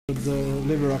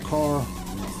deliver a car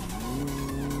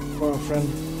for a friend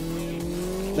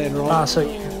later on. Ah, so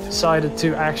you decided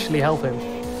to actually help him.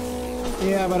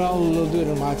 Yeah, but I'll do it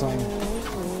in my time.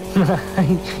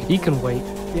 He can wait.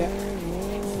 Yeah.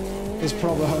 He's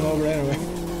probably hungover anyway.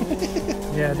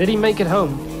 Yeah, did he make it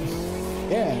home?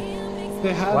 Yeah.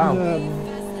 They had Wow.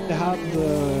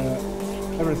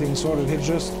 Everything sorted. He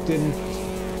just didn't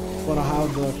want to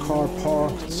have the car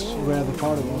parked where the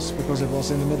party was because it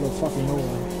was in the middle of fucking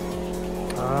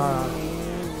nowhere. Ah,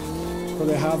 So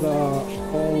they had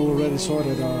already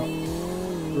sorted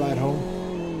ride home.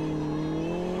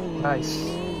 nice.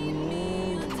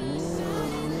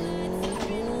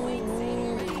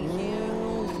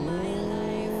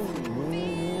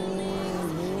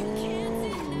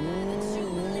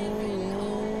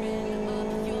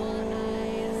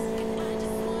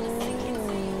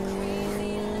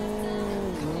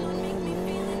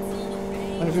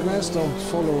 And if you guys don't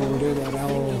follow or do that,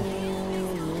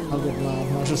 I'll get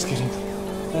mad. No, just kidding.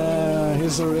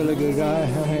 He's a really good guy.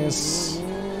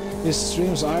 He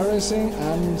streams iRacing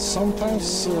and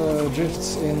sometimes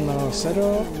drifts in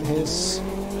Zero.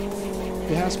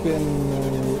 He has been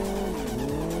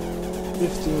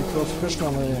drifting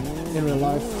professionally in real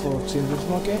life for Team Drift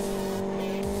Monkey.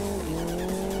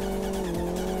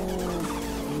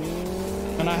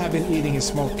 And I have been eating his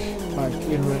smoke, like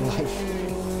in real life.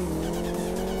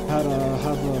 Had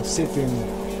a sit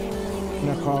in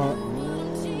a car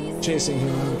chasing him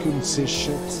and we couldn't see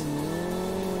shit.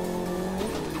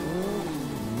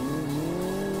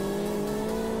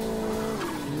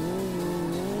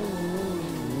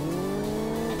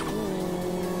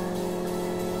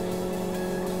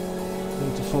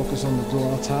 Need to focus on the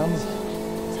door at hand.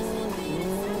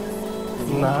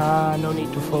 Nah, no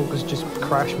need to focus, just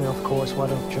crash me off course, why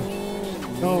don't you?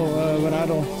 No, when I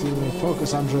don't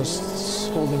focus, I'm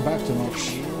just holding back too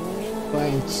much. I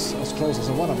ain't as close as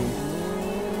I wanna be.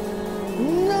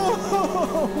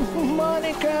 No,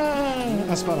 Monica!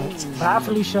 That's about it. Ah,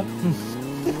 Felicia.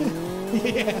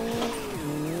 Yeah.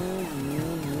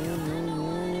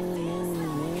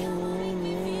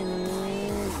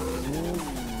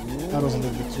 That was a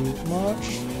little bit too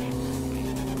much.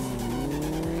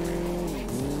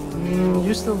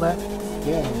 You still there?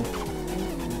 Yeah.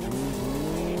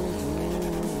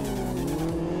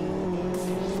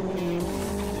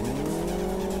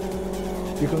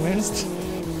 You convinced?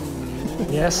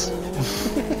 Yes.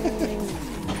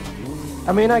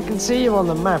 I mean, I can see you on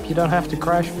the map, you don't have to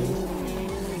crash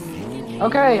me.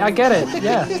 Okay, I get it,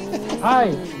 yeah.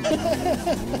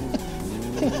 Hi.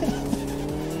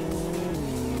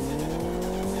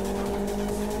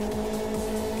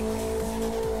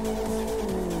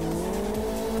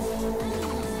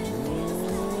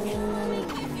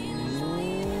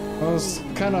 I was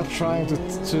kind of trying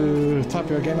to tap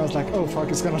you again. I was like, oh fuck,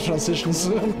 it's gonna transition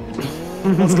soon.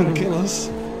 That's gonna kill us.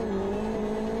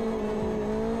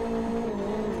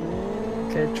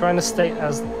 Okay, trying to stay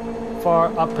as far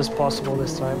up as possible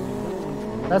this time.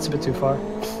 That's a bit too far.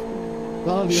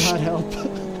 Well, you had help.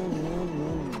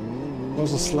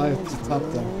 Was a slight tap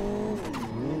there.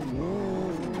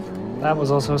 That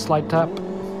was also a slight tap.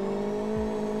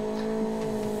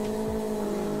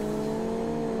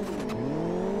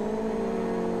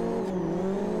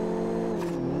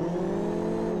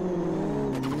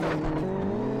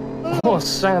 Oh,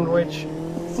 sandwich.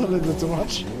 It's a little bit too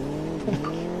much.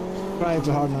 Trying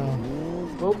too hard now.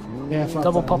 Oh, Yeah, flat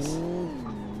double pop. tires.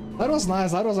 That was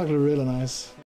nice. That was actually really nice.